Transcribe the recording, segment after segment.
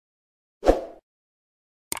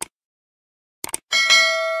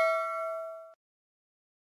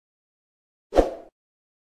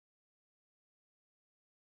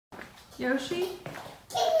Yoshi,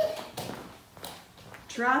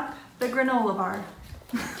 drop the granola bar.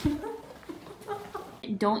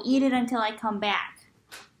 Don't eat it until I come back.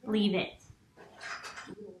 Leave it.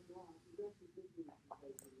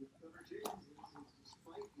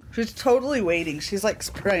 She's totally waiting. She's like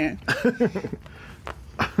spraying.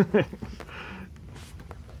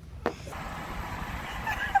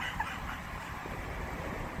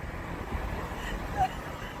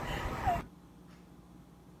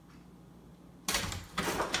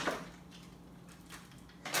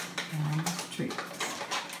 Treat.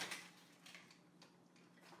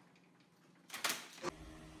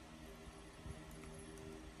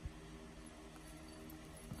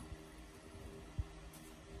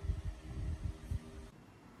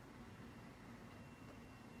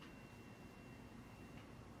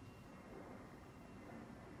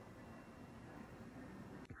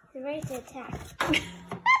 He's ready to attack.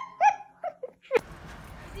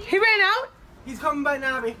 He ran out? He's coming by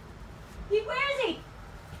Nabby. Where is he?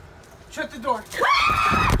 Shut the door.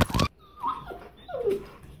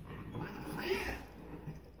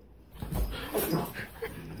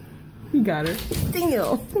 You got her.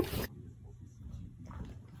 Deal.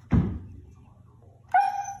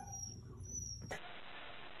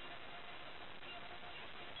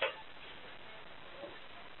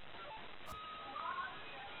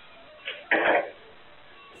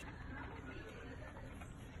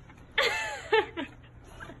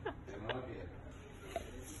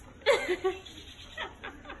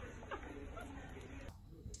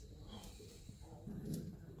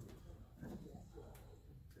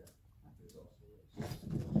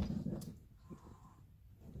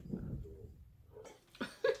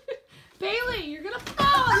 Bailey, you're gonna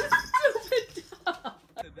fall, you stupid dog.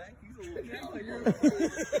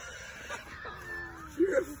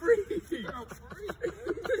 You're a freak.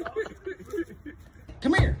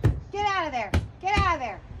 Come here. Get out of there. Get out of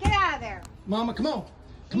there. Get out of there. Mama, come on.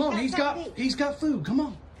 Come on, he's got food. Come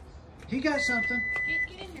on. He got something.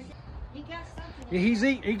 Get in there. He got something. Yeah,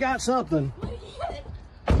 he got something.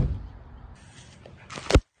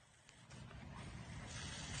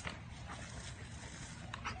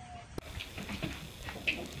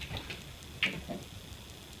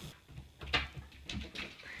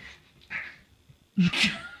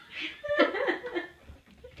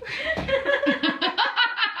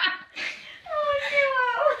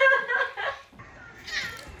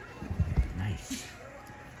 Nice.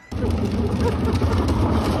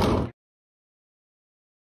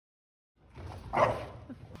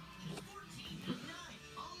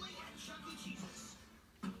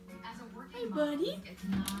 Hey, buddy.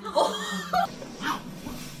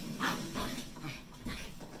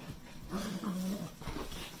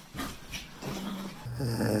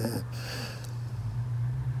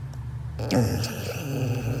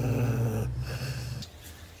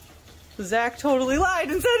 Zach totally lied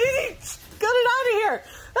and said he got it out of here.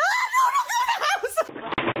 Ah, no, house.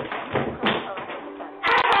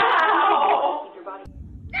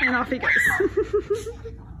 And off he goes.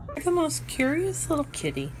 You're the most curious little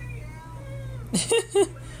kitty.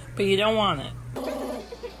 But you don't want it. Wonder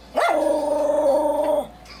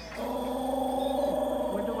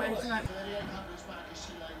why he's not.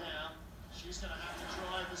 She's gonna have to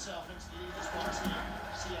drive herself into the leader's box here.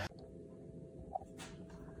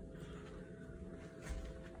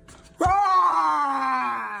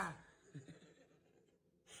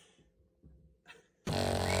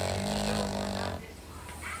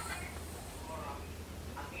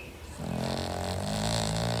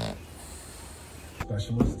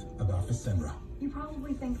 Specialist about Fasenra. You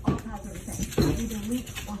probably think all cats are the same. Either weak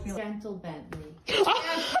or feel gentle Bentley.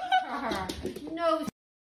 No.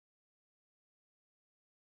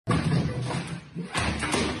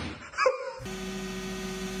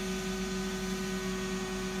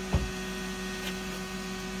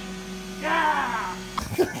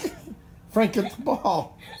 Frank, get the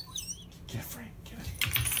ball. Get Frank, get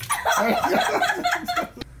it.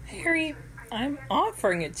 Harry, I'm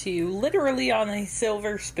offering it to you literally on a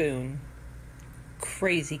silver spoon.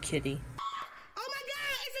 Crazy kitty. Oh my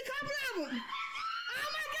God, it's a couple of them. Oh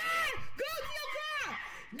my God, go to your car.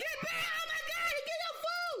 Get back. Oh my God, and get your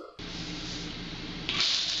food.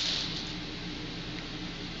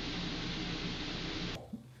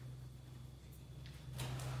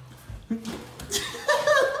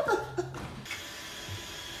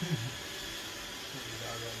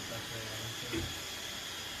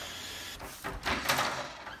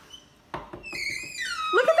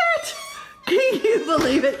 Look at that! Can you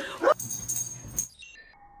believe it?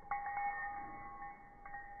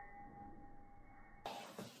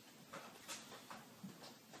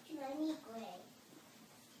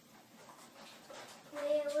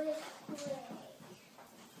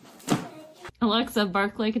 Alexa,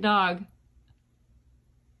 bark like a dog.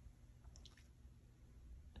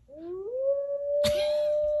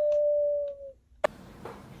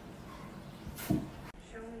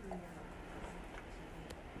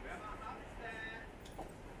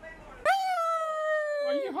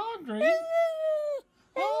 Are you hungry?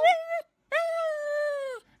 Oh.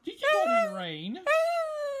 Did you go in the rain?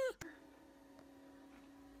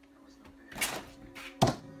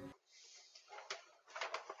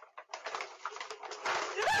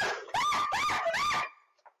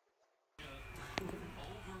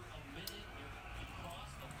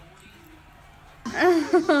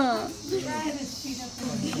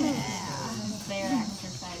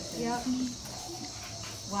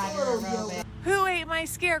 Who ate my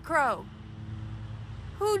scarecrow?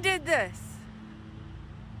 Who did this?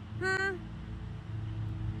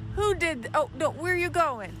 Who did? Oh, no, where are you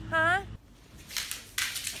going? Huh?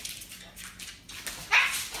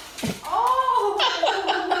 Oh!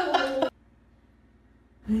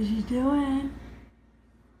 What's she doing?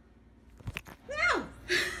 No!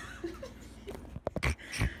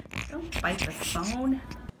 Don't bite the phone.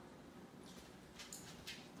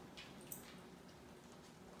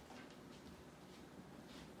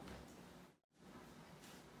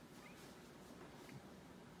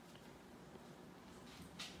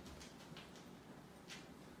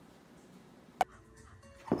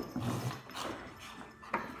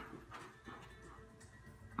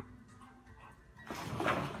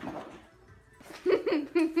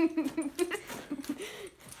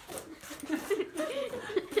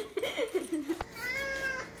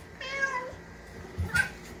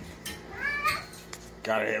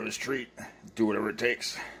 Gotta have his treat. Do whatever it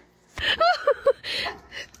takes.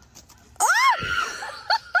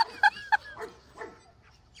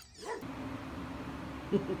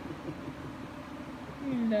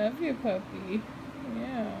 Love you, puppy.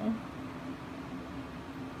 Yeah.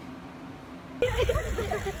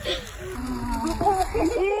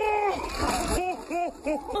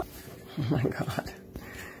 Oh my God.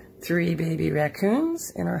 3 baby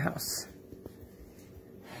raccoons in our house.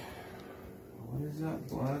 What is that,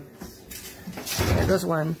 blood? There goes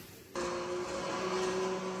one.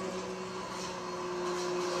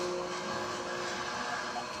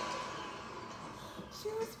 She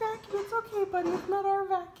was vacuum. It's okay, buddy. It's not our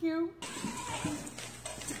vacuum.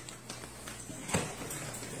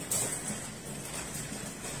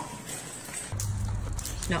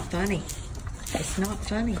 It's not funny. It's not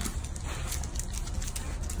funny.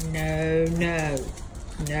 No, no,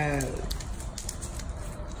 no.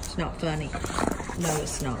 It's not funny. No,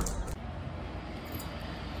 it's not.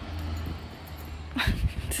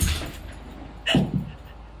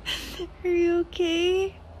 Are you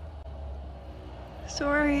okay?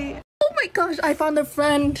 Sorry. Oh my gosh, I found a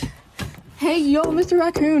friend. Hey, yo, Mr.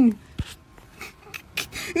 Raccoon.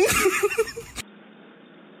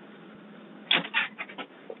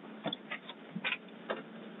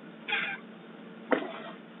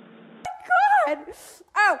 God!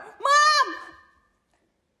 Oh, Mom!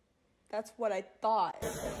 That's what I thought.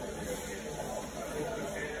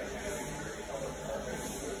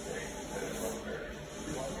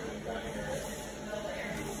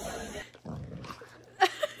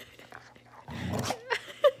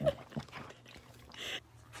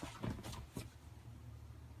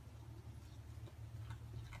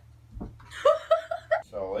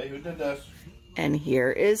 Sully, who did this? And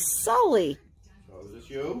here is Sully. So is this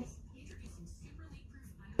you?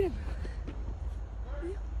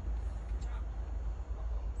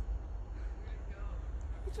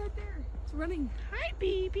 It's right there. It's running. Hi,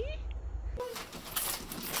 baby.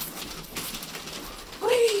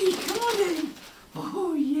 Please, come on in.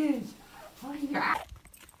 Oh, yes. Oh, yeah.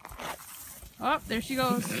 Oh, there she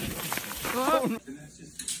goes. Oh.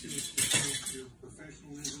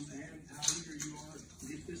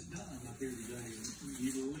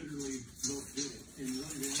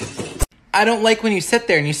 I don't like when you sit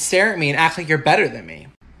there and you stare at me and act like you're better than me.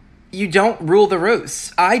 You don't rule the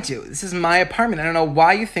roost. I do. This is my apartment. I don't know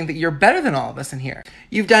why you think that you're better than all of us in here.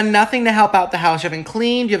 You've done nothing to help out the house. You haven't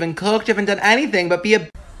cleaned, you haven't cooked, you haven't done anything but be a...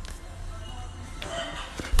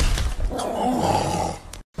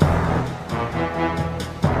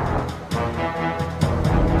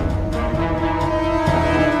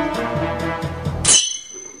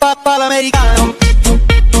 Americano.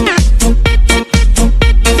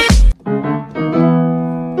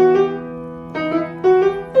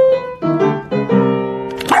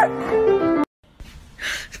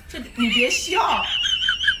你别笑。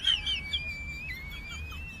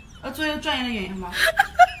要做一个专业的演员吗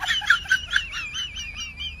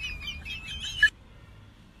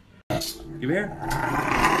？You here?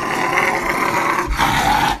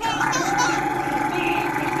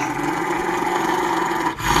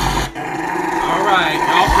 right.